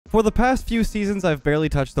For the past few seasons, I've barely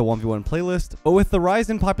touched the 1v1 playlist, but with the rise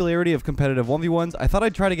in popularity of competitive 1v1s, I thought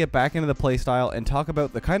I'd try to get back into the playstyle and talk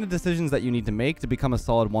about the kind of decisions that you need to make to become a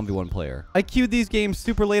solid 1v1 player. I queued these games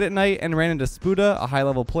super late at night and ran into Spuda, a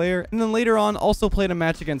high-level player, and then later on also played a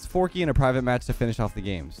match against Forky in a private match to finish off the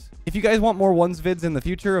games. If you guys want more ones vids in the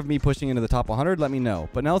future of me pushing into the top 100, let me know.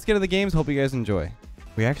 But now let's get into the games, hope you guys enjoy.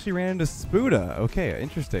 We actually ran into Spuda. Okay,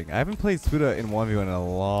 interesting. I haven't played Spuda in 1v1 in a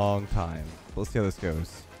long time. Let's see how this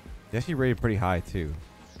goes. He's actually rated pretty high, too.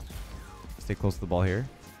 Stay close to the ball here.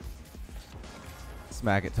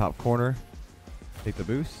 Smack it top corner. Take the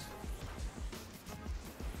boost.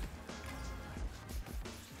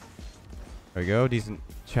 There we go. Decent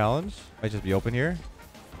challenge. Might just be open here.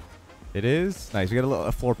 It is. Nice. We got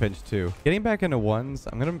a floor pinch, too. Getting back into ones,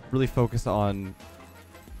 I'm going to really focus on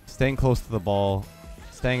staying close to the ball,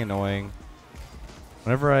 staying annoying.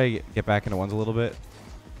 Whenever I get back into ones a little bit,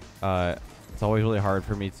 it's always really hard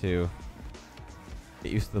for me to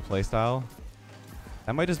get used to the playstyle.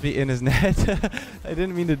 That might just be in his net. I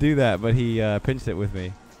didn't mean to do that, but he pinched it with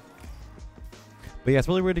me. But yeah, it's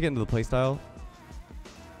really weird to get into the playstyle.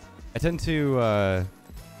 I tend to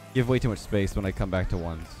give way too much space when I come back to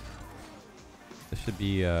ones. This should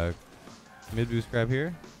be mid boost grab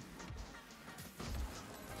here.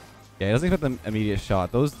 Yeah, he doesn't expect the immediate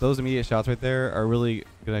shot. Those immediate shots right there are really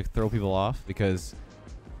gonna throw people off because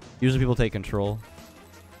usually people take control,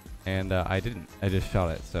 and I didn't. I just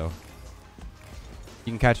shot it, so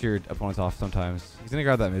you can catch your opponents off sometimes. He's gonna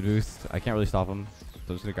grab that mid boost. I can't really stop him, so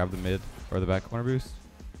I'm just gonna grab the mid or the back corner boost.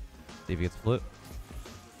 See if he gets a flip.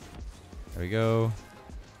 There we go.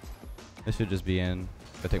 This should just be in.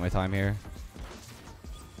 Gotta take my time here,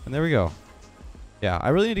 and there we go. Yeah, I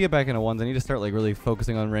really need to get back into ones. I need to start like really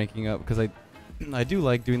focusing on ranking up because I do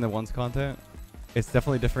like doing the ones content. It's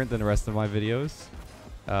definitely different than the rest of my videos.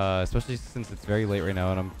 Especially since it's very late right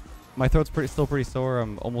now and my throat's still pretty sore.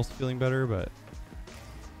 I'm almost feeling better, but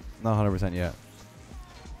not 100% yet.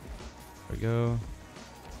 There we go.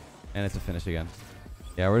 And it's a finish again.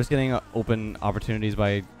 Yeah, we're just getting open opportunities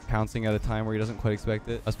by pouncing at a time where he doesn't quite expect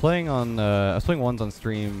it. I was playing ones on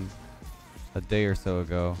stream a day or so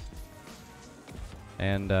ago,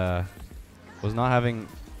 and was not having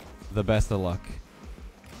the best of luck.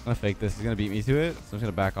 I'm gonna fake this. He's gonna beat me to it, so I'm just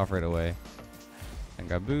gonna back off right away. And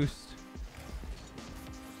grab boost.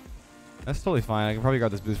 That's totally fine. I can probably grab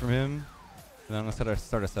this boost from him. And then I'm gonna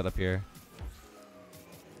start a setup here.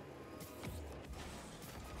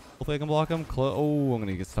 Hopefully I can block him. Oh, I'm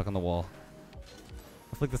gonna get stuck on the wall.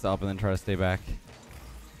 I'll flick this up and then try to stay back.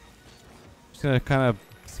 Just gonna kind of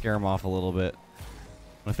scare him off a little bit.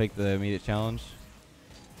 I'm gonna fake the immediate challenge.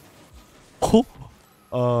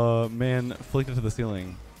 Oh, man, flicked it to the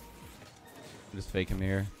ceiling. Just fake him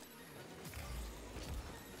here.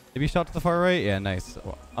 Maybe shot to the far right? Yeah, nice.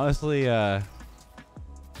 Honestly,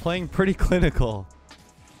 playing pretty clinical.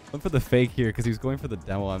 Went for the fake here because he was going for the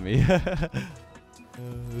demo on me.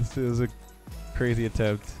 This is a crazy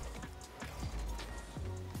attempt.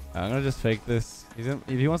 I'm going to just fake this. If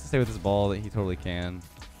he wants to stay with his ball, he totally can.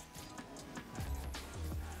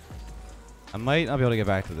 I might not be able to get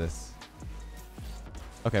back to this.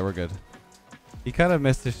 Okay, we're good. He kind of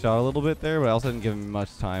missed his shot a little bit there, but I also didn't give him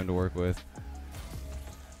much time to work with.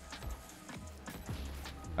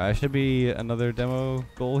 Should be another demo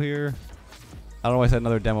goal here. I don't know why I said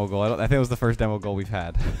another demo goal. I think it was the first demo goal we've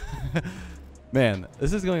had. Man,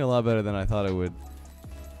 this is going a lot better than I thought it would.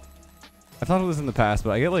 I've talked about this in the past, but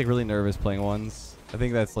I get like really nervous playing ones. I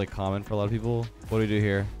think that's like common for a lot of people. What do we do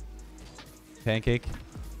here? Pancake.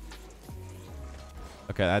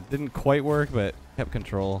 Okay, that didn't quite work, but kept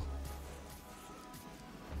control.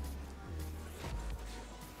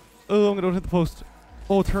 Oh, I'm gonna hit the post.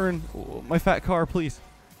 Oh, turn. Oh, my fat car, please.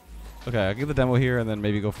 Okay, I'll get the demo here and then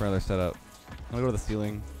maybe go for another setup. I'm gonna go to the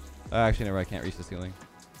ceiling. Actually, never. I can't reach the ceiling.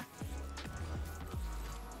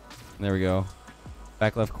 There we go.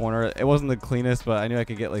 Back left corner. It wasn't the cleanest, but I knew I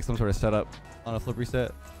could get like some sort of setup on a flip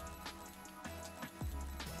reset.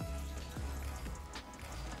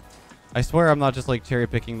 I swear I'm not just like cherry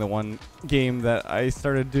picking the one game that I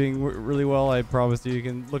started doing really well. I promise you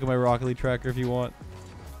can look at my Rocket League tracker if you want.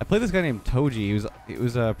 I played this guy named Toji. He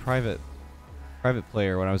was a private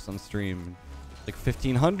player when I was on stream. Like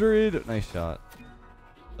 1500. Nice shot.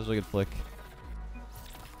 That was a really good flick.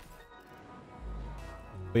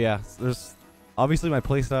 But yeah, there's obviously my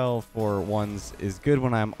playstyle for ones is good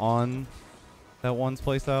when I'm on that ones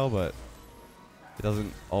playstyle, but it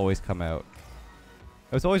doesn't always come out.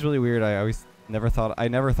 It was always really weird. I never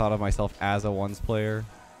thought of myself as a ones player,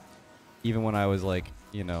 even when I was like,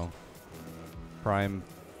 you know, prime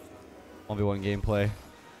 1v1 gameplay,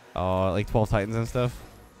 like 12 Titans and stuff.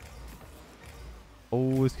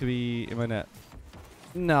 Oh, this could be in my net.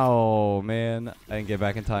 No, man. I didn't get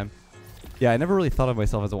back in time. Yeah, I never really thought of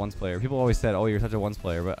myself as a ones player. People always said, oh, you're such a ones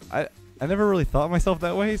player. But I never really thought of myself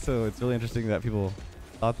that way. So it's really interesting that people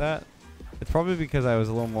thought that. It's probably because I was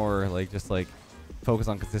a little more like just like focused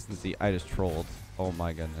on consistency. I just trolled. Oh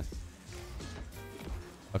my goodness.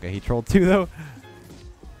 Okay, he trolled too though.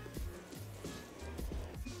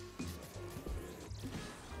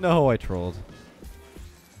 No, I trolled.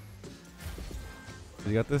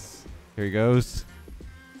 You got this? Here he goes.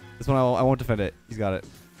 This one I won't defend it. He's got it.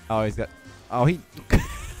 Oh, he's got... Oh, he...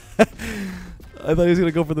 I thought he was going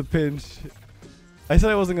to go for the pinch. I said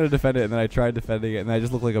I wasn't going to defend it, and then I tried defending it, and I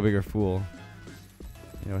just looked like a bigger fool.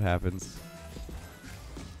 You know what happens.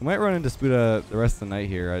 I might run into Spuda the rest of the night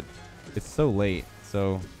here. It's so late,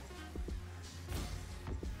 so...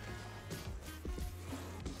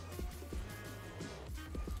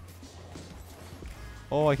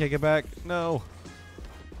 Oh, I can't get back. No.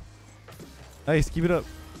 Nice, keep it up.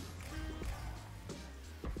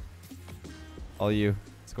 All you.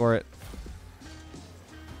 Score it.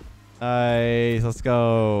 Nice, let's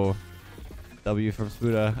go. W from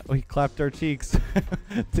Spuda. Oh, he clapped our cheeks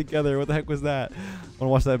together. What the heck was that? I want to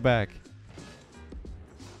watch that back.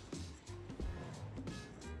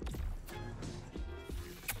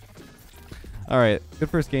 Alright, good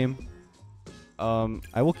first game.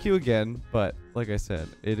 I will queue again, but like I said,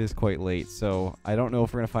 it is quite late, so I don't know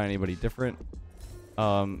if we're going to find anybody different.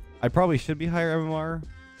 I probably should be higher MMR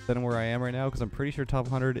than where I am right now, because I'm pretty sure top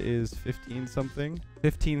 100 is 15 something.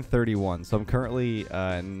 1531, so I'm currently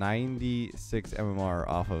 96 MMR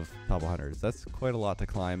off of top 100. So that's quite a lot to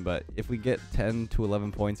climb, but if we get 10 to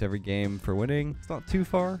 11 points every game for winning, it's not too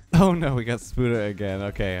far. Oh no, we got Spuda again.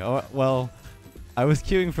 Okay, oh, well, I was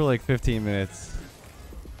queuing for like 15 minutes.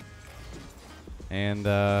 And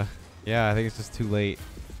yeah, I think it's just too late.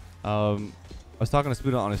 I was talking to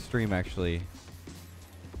Spuda on his stream actually.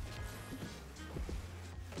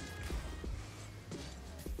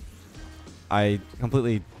 I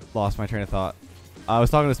completely lost my train of thought. I was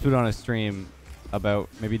talking to Spuda on his stream about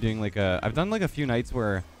maybe doing like I've done like a few nights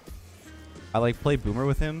where I like play Boomer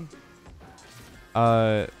with him.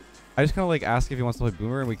 I just kind of like ask if he wants to play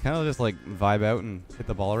Boomer, and we kind of just like vibe out and hit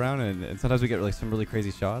the ball around, and sometimes we get like some really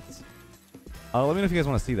crazy shots. Let me know if you guys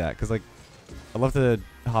want to see that, because like I'd love to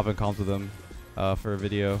hop in comms with him for a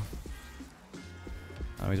video.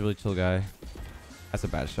 He's a really chill guy. That's a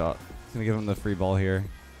bad shot. Just gonna give him the free ball here.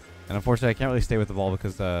 And unfortunately, I can't really stay with the ball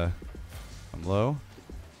because I'm low.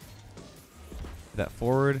 That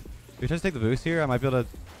forward. If we try to take the boost here, I might be able to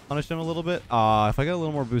punish him a little bit. If I got a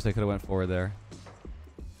little more boost, I could have went forward there.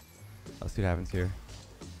 Let's see what happens here.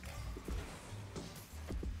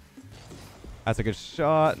 That's a good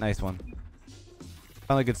shot. Nice one.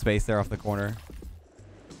 Found a good space there off the corner.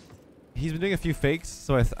 He's been doing a few fakes,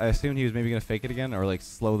 so I assumed he was maybe going to fake it again or like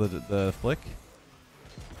slow the flick.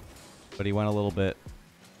 But he went a little bit.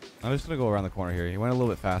 I'm just going to go around the corner here. He went a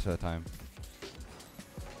little bit faster that time.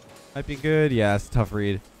 Might be good. Yeah, it's a tough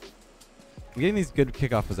read. I'm getting these good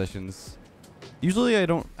kickoff positions. Usually I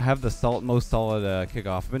don't have the most solid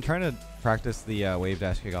kickoff. I've been trying to practice the wave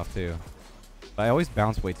dash kickoff too. But I always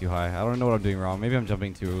bounce way too high. I don't know what I'm doing wrong. Maybe I'm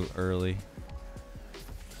jumping too early.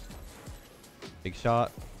 Big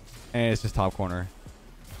shot. And it's just top corner.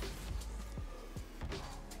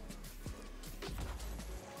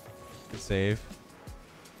 Good save.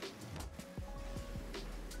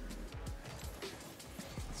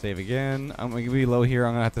 Save again. I'm going to be low here.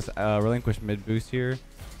 I'm going to have to relinquish mid boost here.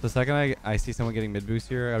 The second I see someone getting mid boost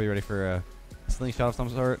here, I'll be ready for a slingshot of some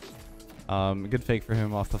sort. Good fake for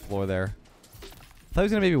him off the floor there. I thought he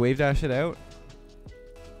was going to maybe wave dash it out,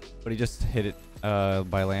 but he just hit it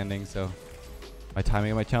by landing, so my timing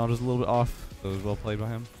of my challenge was a little bit off, so it was well played by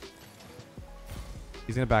him.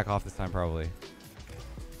 He's going to back off this time probably.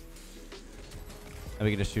 And we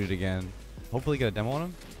can just shoot it again. Hopefully get a demo on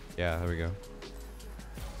him. Yeah, there we go.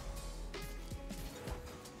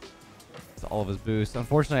 All of his boost.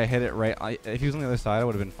 Unfortunately, I hit it right. If he was on the other side, I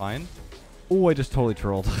would have been fine. Oh, I just totally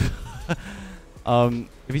trolled.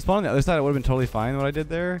 If he spawned on the other side, it would have been totally fine what I did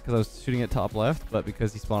there, because I was shooting at top left, but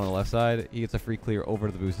because he spawned on the left side, he gets a free clear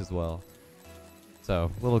over the boost as well.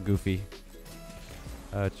 So, a little goofy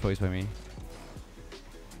choice by me.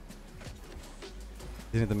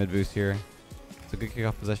 He's at the mid boost here. It's a good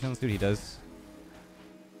kickoff possession. Let's see what he does.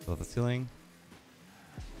 Go the ceiling.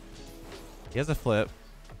 He has a flip.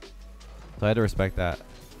 So I had to respect that.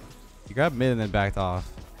 He grabbed mid and then backed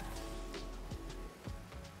off.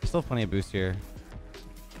 There's still plenty of boost here.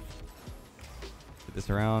 Put this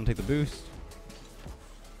around, take the boost.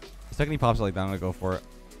 The second he pops it like that, I'm gonna go for it.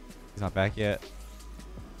 He's not back yet.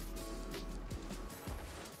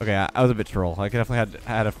 Okay, I was a bit troll. I definitely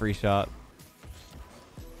had a free shot.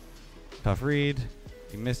 Tough read.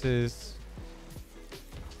 He misses.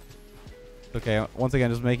 Okay, once again,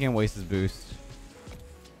 just making him waste his boost.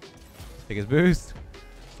 Take his boost.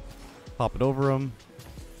 Pop it over him.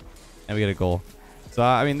 And we get a goal. So,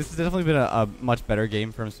 I mean, this has definitely been a much better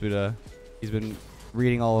game from Spuda. He's been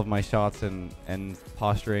reading all of my shots and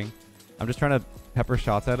posturing. I'm just trying to pepper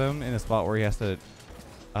shots at him in a spot where he has to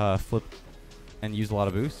flip and use a lot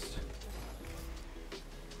of boost.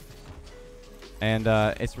 And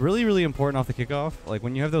it's really, really important off the kickoff, like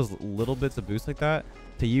when you have those little bits of boost like that,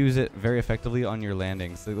 to use it very effectively on your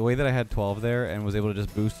landings. So the way that I had 12 there and was able to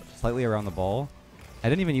just boost slightly around the ball, I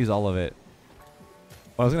didn't even use all of it.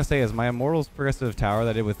 What I was going to say is my Immortals progressive tower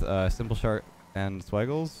that I did with Simple Shark and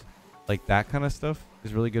Swaggles, like that kind of stuff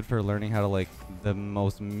is really good for learning how to like the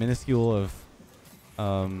most minuscule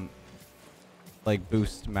of like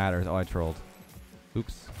boost matters. Oh, I trolled.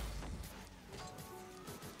 Oops.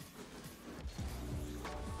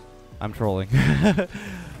 I'm trolling. I'm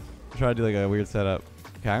trying to do like a weird setup.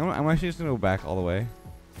 Okay, I'm actually just gonna go back all the way.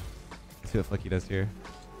 Let's see what flick he does here.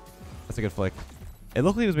 That's a good flick. It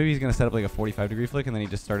looked like it was maybe he's gonna set up like a 45-degree flick, and then he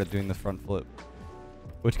just started doing the front flip,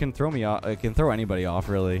 which can throw me off. It can throw anybody off,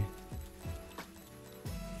 really.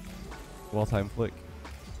 Well-timed flick.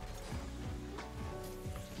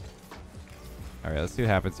 All right, let's see what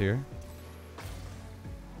happens here.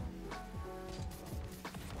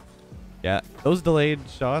 Yeah, those delayed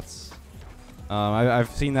shots. I've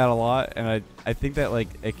seen that a lot, and I think that like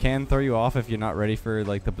it can throw you off if you're not ready for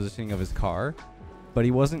like the positioning of his car. But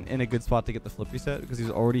he wasn't in a good spot to get the flip reset because he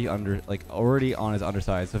was already already on his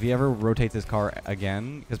underside. So if he ever rotates his car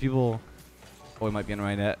again, because people, oh, he might be in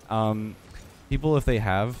my net. People, if they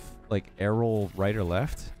have like air roll right or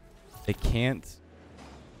left, they can't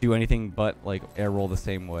do anything but like air roll the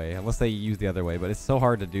same way unless they use the other way. But it's so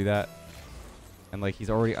hard to do that. And like he's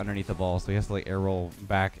already underneath the ball, so he has to like air roll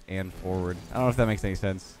back and forward. I don't know if that makes any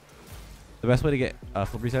sense. The best way to get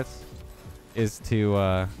flip resets is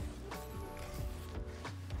to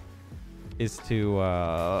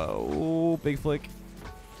ooh, big flick.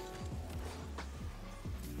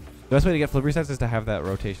 The best way to get flip resets is to have that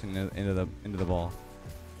rotation into the ball.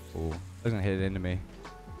 Ooh, doesn't hit it into me.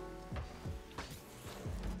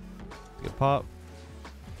 Good pop.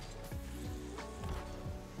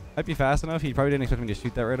 Might be fast enough. He probably didn't expect me to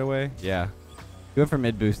shoot that right away. Yeah. He went for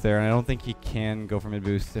mid boost there, and I don't think he can go for mid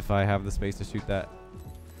boost if I have the space to shoot that.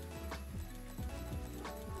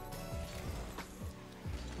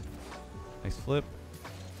 Nice flip.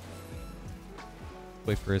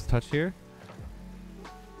 Wait for his touch here.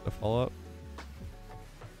 The follow up.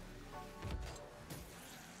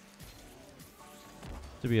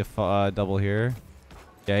 Should be a double here.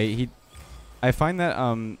 Yeah, I find that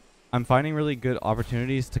I'm finding really good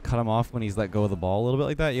opportunities to cut him off when he's let go of the ball a little bit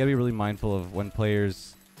like that. You gotta be really mindful of when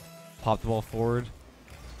players pop the ball forward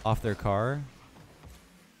off their car.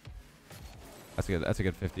 That's good. That's a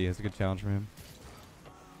good 50. That's a good challenge for him.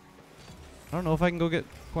 I don't know if I can go get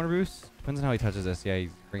corner boost. Depends on how he touches this. Yeah,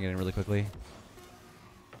 he's bringing it in really quickly.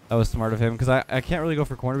 That was smart of him because I can't really go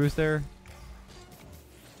for corner boost there.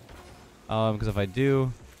 Because if I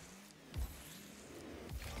do,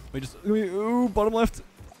 ooh, bottom left.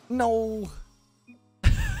 No.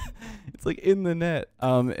 It's like in the net.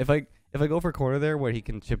 If I go for corner there where he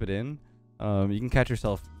can chip it in, you can catch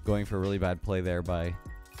yourself going for a really bad play there by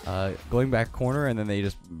going back corner, and then they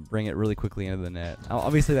just bring it really quickly into the net.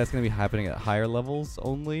 Obviously, that's going to be happening at higher levels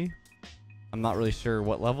only. I'm not really sure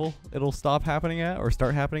what level it'll stop happening at or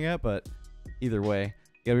start happening at, but either way,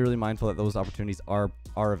 you gotta be really mindful that those opportunities are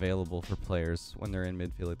available for players when they're in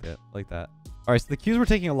midfield like that. All right, so the queues were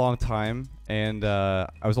taking a long time, and I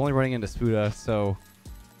was only running into Spuda, so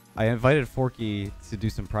I invited Forky to do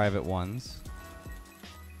some private ones.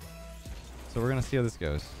 So we're gonna see how this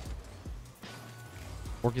goes.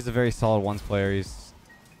 Forky's a very solid ones player. He's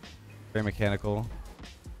very mechanical.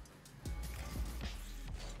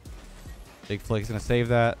 Big flick is gonna save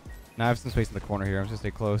that. Now I have some space in the corner here. I'm just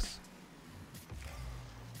gonna stay close.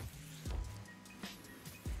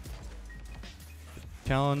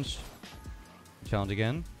 Challenge. Challenge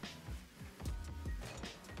again.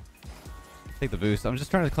 Take the boost. I'm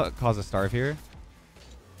just trying to cause a starve here.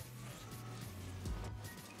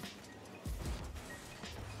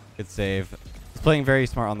 Good save. He's playing very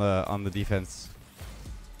smart on the defense.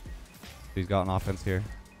 He's got an offense here.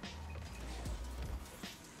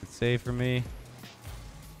 Good save for me.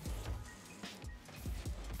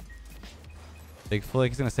 Big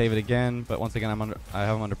flick. He's gonna save it again, but once again I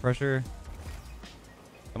have him under pressure.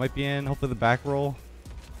 That might be in. Hopefully the back roll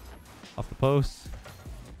off the post.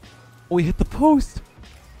 Oh, he hit the post.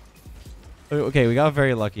 Okay, we got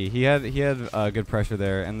very lucky. He had good pressure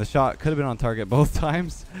there, and the shot could have been on target both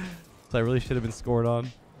times. So I really should have been scored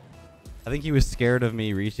on. I think he was scared of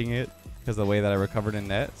me reaching it because of the way that I recovered in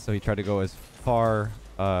net. So he tried to go as far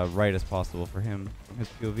right as possible for him from his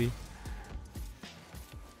POV. Okay,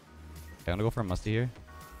 I'm gonna go for a musty here.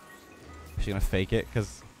 Actually gonna fake it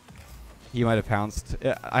because he might have pounced.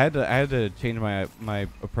 I had to change my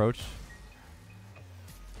approach.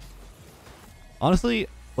 Honestly,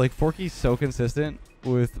 like Forky's so consistent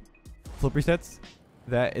with flip resets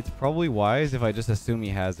that it's probably wise if I just assume he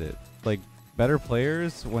has it. Like better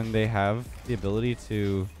players, when they have the ability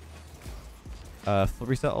to flip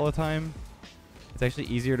reset all the time, it's actually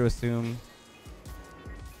easier to assume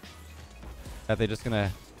that they're just gonna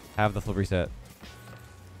have the flip reset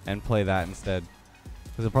and play that instead,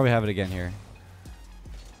 because they'll probably have it again here.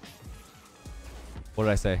 What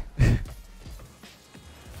did I say?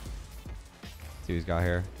 See what he's got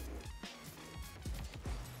here.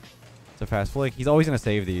 It's a fast flick. He's always gonna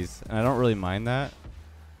save these, and I don't really mind that.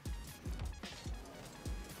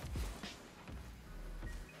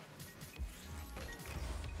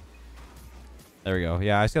 There we go.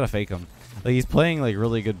 Yeah, I just gotta fake him. Like he's playing like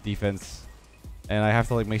really good defense, and I have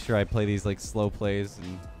to like make sure I play these like slow plays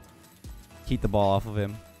and keep the ball off of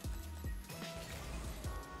him.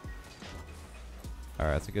 All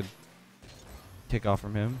right, that's a good kickoff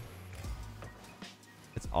from him.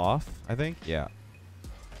 It's off, I think. Yeah.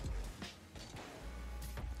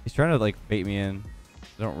 He's trying to like bait me in.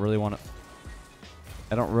 I don't really want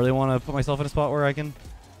to put myself in a spot where I can.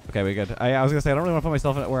 Okay, we good. I was gonna say I don't really want to put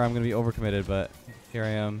myself in it where I'm gonna be overcommitted, but here I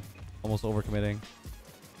am, almost overcommitting.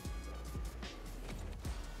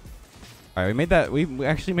 All right, we made that. We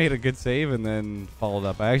actually made a good save and then followed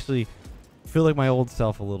up. I actually feel like my old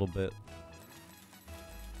self a little bit.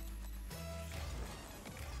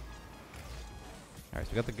 All right,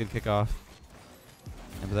 so we got the good kickoff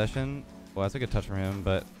and possession. Well, that's a good touch from him,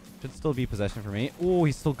 but should still be possession for me. Oh,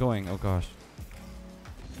 he's still going. Oh gosh.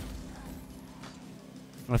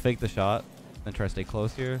 I'm gonna fake the shot and try to stay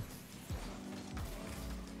close here.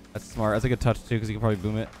 That's smart. That's a good touch too, because he can probably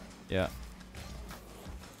boom it. Yeah.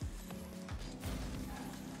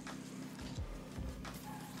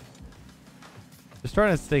 Just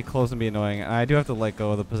trying to stay close and be annoying. I do have to let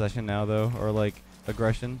go of the possession now, though, or like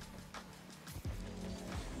aggression.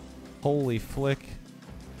 Holy flick.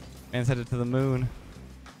 Man's headed to the moon.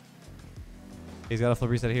 He's got a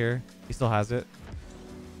flip reset here. He still has it.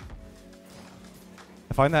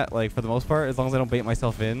 I find that, like, for the most part, as long as I don't bait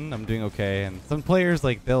myself in, I'm doing okay. And some players,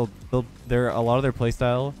 like, they're a lot of their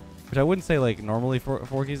playstyle, which I wouldn't say, like, normally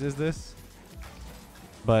Forky's is this.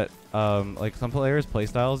 But, like, some players'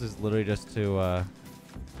 playstyles is literally just to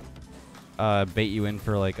bait you in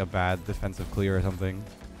for, like, a bad defensive clear or something.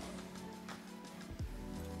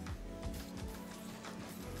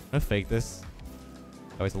 I'm gonna fake this.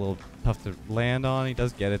 Oh, it's a little tough to land on. He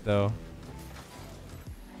does get it though.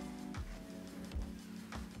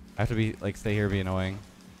 I have to be like stay here, be annoying.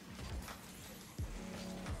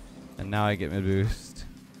 And now I get mid boost.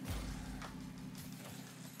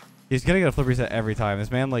 He's gonna get a flip reset every time.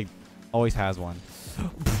 This man like always has one.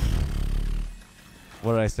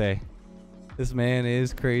 What did I say? This man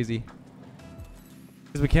is crazy.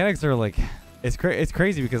 His mechanics are like. It's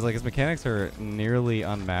crazy because like his mechanics are nearly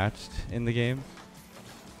unmatched in the game,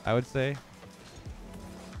 I would say.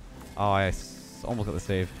 Oh, I almost got the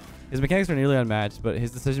save. His mechanics are nearly unmatched, but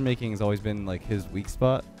his decision making has always been like his weak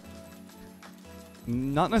spot.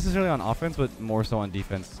 Not necessarily on offense, but more so on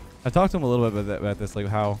defense. I talked to him a little bit about this, like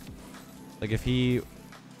how, like if he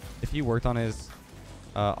worked on his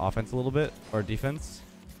offense a little bit or defense,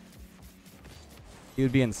 he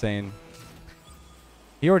would be insane.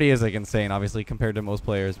 He already is like insane, obviously, compared to most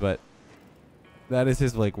players, but that is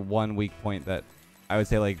his like one weak point that I would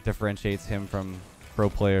say like differentiates him from pro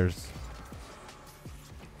players.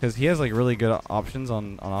 Because he has like really good options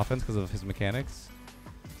on offense because of his mechanics.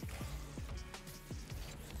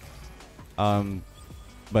 But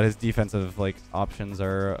his defensive like options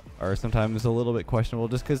are sometimes a little bit questionable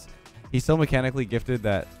just because he's so mechanically gifted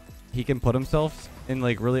that he can put himself in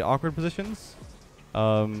like really awkward positions.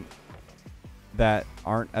 That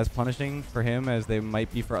aren't as punishing for him as they might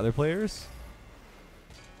be for other players.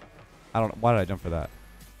 I don't know. Why did I jump for that?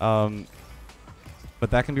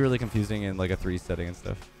 But that can be really confusing in like a 3 setting and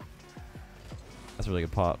stuff. That's a really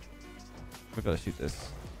good pop. We've got to shoot this.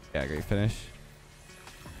 Yeah, great finish.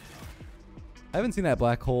 I haven't seen that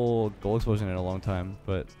black hole goal explosion in a long time,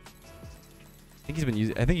 but I think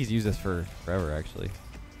he's used this for forever actually.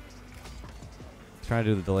 He's trying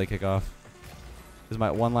to do the delay kickoff. This is my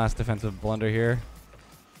one last defensive blunder here.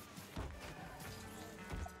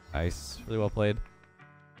 Nice. Really well played.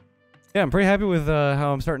 Yeah, I'm pretty happy with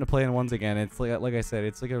how I'm starting to play in ones again. It's like I said,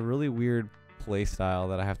 it's like a really weird play style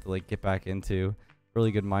that I have to like get back into.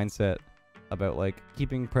 Really good mindset about like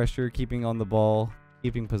keeping pressure, keeping on the ball,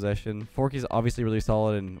 keeping possession. Forky's obviously really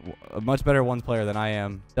solid and a much better ones player than I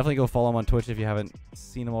am. Definitely go follow him on Twitch if you haven't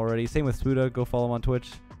seen him already. Same with Spuda. Go follow him on Twitch.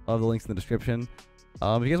 I'll have the links in the description.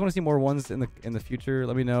 If you guys want to see more ones in the future,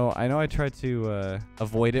 let me know. I know I try to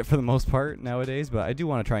avoid it for the most part nowadays, but I do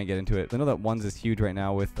want to try and get into it. I know that ones is huge right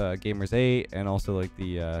now with Gamers 8 and also like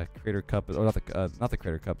the Creator Cup, or not the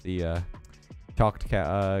Creator Cup, the Chalked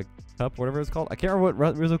Cup, whatever it's called. I can't remember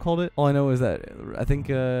what Rizzo called it. All I know is that I think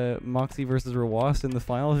Moxie versus Rawas in the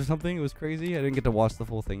finals or something. It was crazy. I didn't get to watch the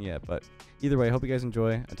full thing yet, but either way, I hope you guys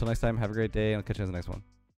enjoy. Until next time, have a great day, and I'll catch you in the next one.